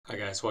Hi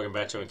guys, welcome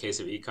back to In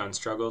Case of Econ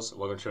Struggles.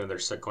 Welcome to another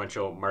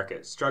sequential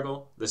market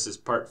struggle. This is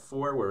part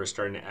 4 where we're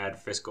starting to add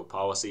fiscal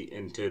policy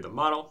into the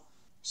model.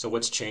 So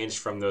what's changed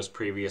from those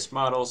previous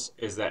models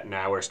is that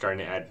now we're starting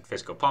to add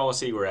fiscal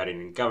policy. We're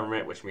adding in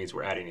government, which means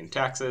we're adding in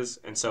taxes.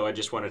 And so I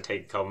just want to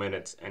take a couple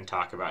minutes and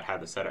talk about how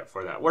the setup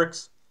for that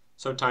works.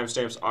 So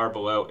timestamps are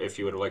below if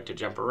you would like to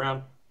jump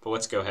around, but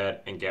let's go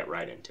ahead and get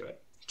right into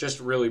it. Just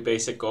really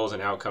basic goals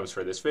and outcomes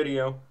for this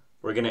video.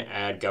 We're going to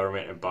add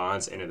government and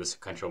bonds into the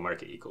sequential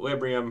market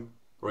equilibrium.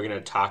 We're going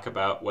to talk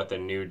about what the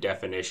new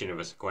definition of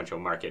a sequential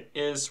market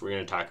is. We're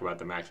going to talk about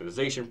the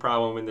maximization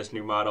problem in this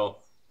new model,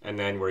 and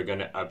then we're going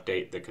to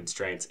update the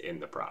constraints in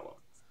the problem.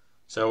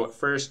 So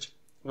first,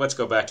 let's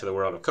go back to the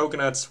world of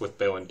coconuts with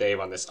Bill and Dave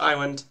on this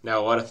island. Now,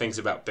 a lot of things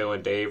about Bill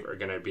and Dave are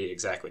going to be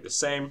exactly the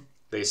same.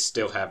 They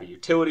still have a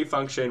utility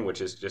function,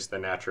 which is just the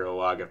natural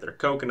log of their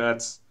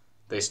coconuts.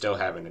 They still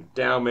have an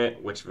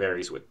endowment, which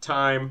varies with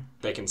time.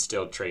 They can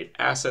still trade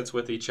assets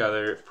with each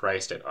other,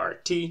 priced at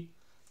RT.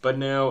 But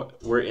now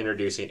we're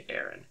introducing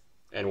Aaron.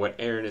 And what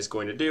Aaron is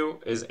going to do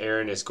is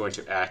Aaron is going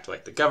to act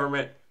like the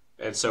government.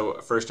 And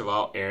so first of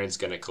all, Aaron's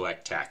going to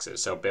collect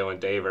taxes. So Bill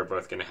and Dave are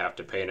both going to have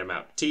to pay an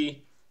amount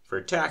T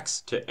for tax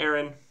to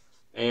Aaron.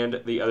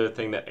 And the other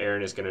thing that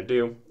Aaron is going to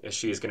do is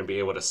she's going to be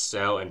able to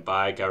sell and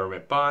buy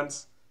government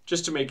bonds.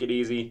 Just to make it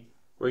easy,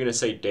 we're going to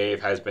say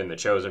Dave has been the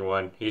chosen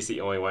one. He's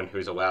the only one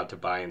who's allowed to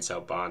buy and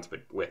sell bonds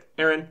with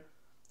Aaron.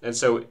 And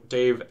so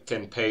Dave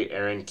can pay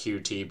Aaron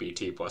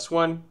QTBT plus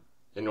 1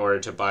 in order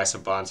to buy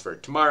some bonds for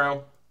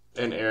tomorrow.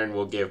 And Aaron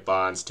will give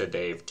bonds to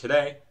Dave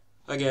today.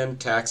 Again,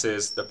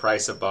 taxes, the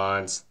price of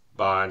bonds,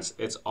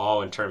 it's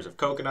all in terms of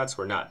coconuts.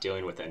 We're not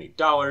dealing with any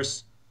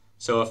dollars.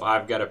 So if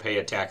I've got to pay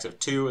a tax of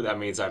 2, that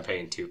means I'm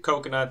paying 2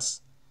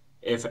 coconuts.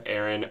 If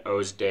Aaron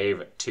owes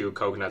Dave 2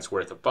 coconuts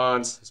worth of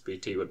bonds, his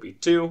BT would be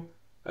 2.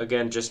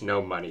 Again, just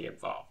no money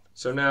involved.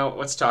 So now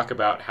let's talk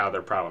about how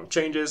their problem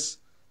changes.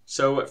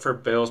 So for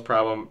Bill's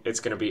problem,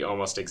 it's going to be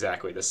almost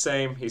exactly the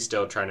same. He's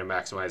still trying to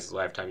maximize his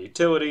lifetime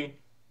utility.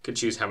 Could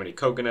choose how many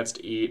coconuts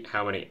to eat,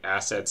 how many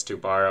assets to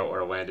borrow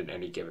or lend in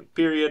any given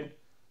period.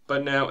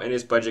 But now in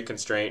his budget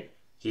constraint,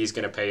 he's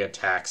going to pay a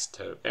tax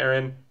to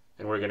Aaron,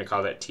 and we're going to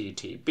call that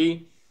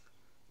TTB.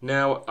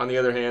 Now, on the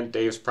other hand,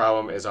 Dave's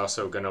problem is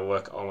also going to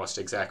look almost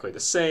exactly the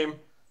same.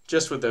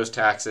 Just with those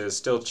taxes,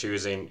 still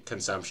choosing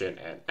consumption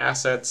and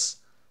assets.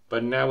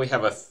 But now we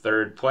have a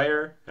third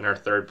player, and our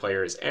third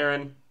player is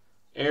Aaron.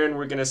 Aaron,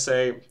 we're going to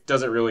say,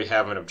 doesn't really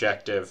have an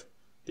objective.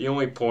 The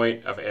only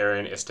point of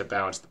Aaron is to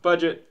balance the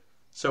budget.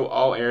 So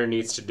all Aaron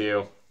needs to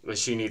do is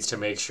she needs to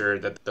make sure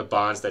that the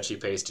bonds that she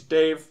pays to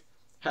Dave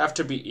have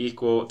to be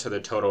equal to the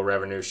total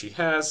revenue she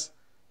has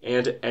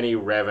and any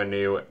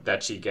revenue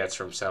that she gets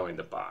from selling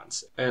the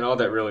bonds. And all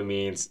that really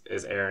means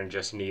is Aaron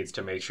just needs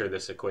to make sure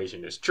this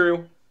equation is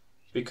true,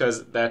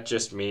 because that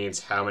just means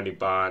how many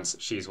bonds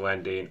she's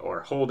lending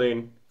or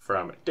holding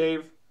from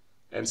Dave.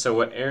 And so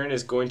what Aaron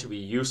is going to be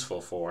useful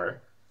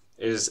for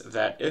is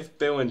that if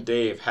Bill and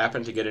Dave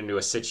happen to get into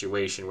a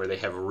situation where they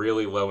have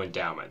really low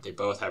endowment, they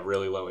both have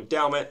really low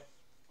endowment,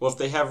 well, if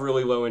they have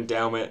really low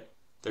endowment,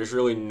 there's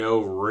really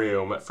no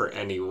room for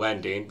any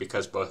lending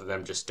because both of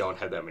them just don't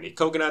have that many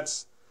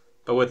coconuts.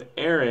 But with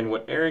Aaron,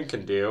 what Aaron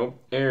can do,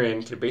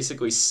 Aaron can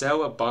basically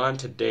sell a bond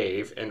to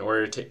Dave in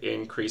order to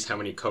increase how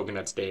many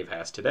coconuts Dave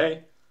has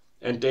today.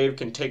 And Dave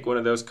can take one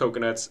of those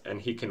coconuts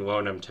and he can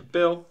loan them to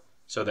Bill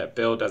so that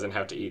Bill doesn't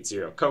have to eat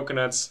 0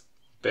 coconuts.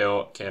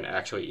 Bill can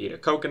actually eat a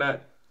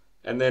coconut.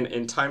 And then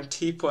in time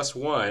T plus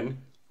 1,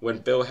 when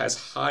Bill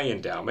has high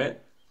endowment,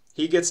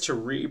 he gets to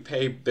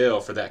repay Bill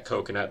for that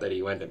coconut that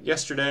he lent him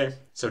yesterday.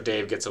 So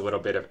Dave gets a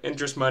little bit of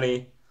interest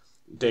money.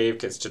 Dave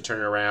gets to turn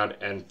around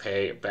and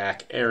pay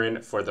back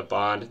Aaron for the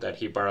bond that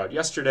he borrowed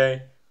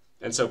yesterday.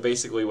 And so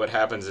basically what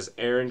happens is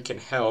Aaron can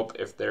help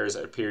if there's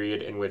a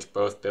period in which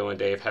both Bill and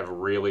Dave have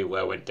really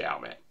low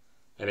endowment.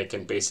 And it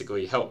can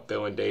basically help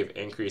Bill and Dave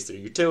increase their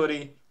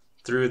utility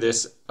through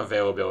this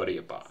availability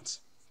of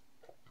bonds.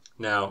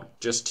 Now,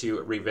 just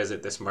to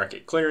revisit this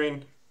market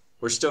clearing,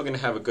 we're still going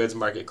to have a goods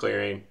market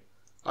clearing.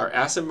 Our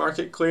asset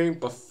market clearing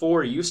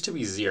before used to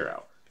be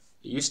 0.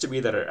 It used to be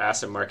that our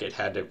asset market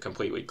had to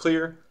completely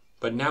clear,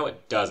 but now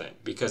it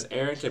doesn't, because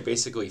Aaron can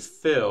basically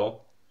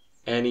fill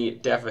any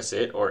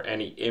deficit or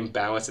any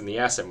imbalance in the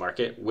asset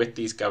market with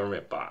these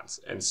government bonds.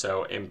 And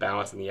so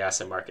imbalance in the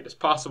asset market is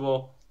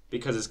possible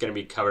because it's going to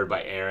be covered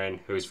by Aaron,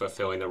 who's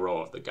fulfilling the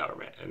role of the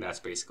government. And that's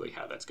basically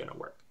how that's going to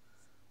work.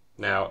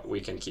 Now we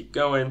can keep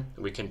going.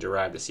 We can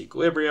derive this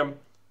equilibrium.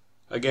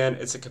 Again,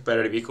 it's a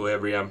competitive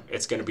equilibrium.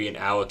 It's going to be an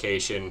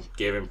allocation,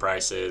 given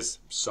prices,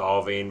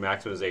 solving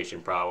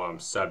maximization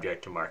problems,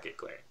 subject to market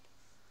clearing.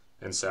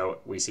 And so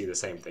we see the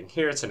same thing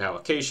here. It's an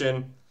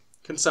allocation,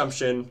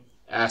 consumption,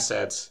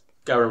 assets,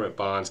 government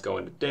bonds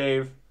going to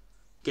Dave.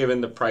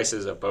 Given the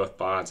prices of both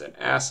bonds and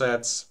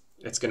assets,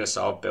 it's going to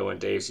solve Bill and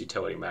Dave's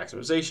utility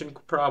maximization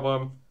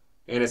problem,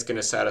 and it's going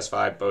to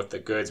satisfy both the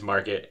goods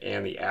market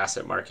and the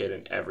asset market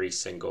in every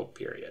single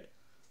period.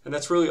 And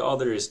that's really all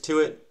there is to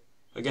it.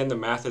 Again, the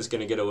math is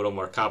going to get a little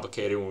more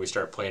complicated when we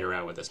start playing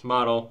around with this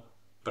model.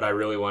 but I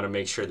really want to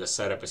make sure the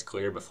setup is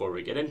clear before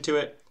we get into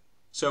it.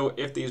 So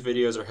if these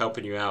videos are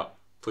helping you out,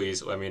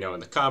 please let me know in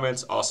the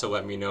comments. Also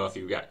let me know if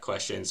you've got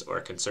questions or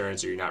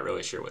concerns or you're not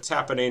really sure what's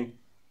happening.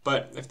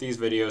 But if these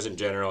videos in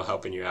general are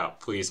helping you out,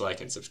 please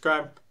like and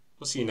subscribe.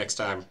 We'll see you next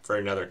time for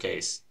another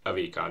case of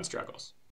Econ struggles.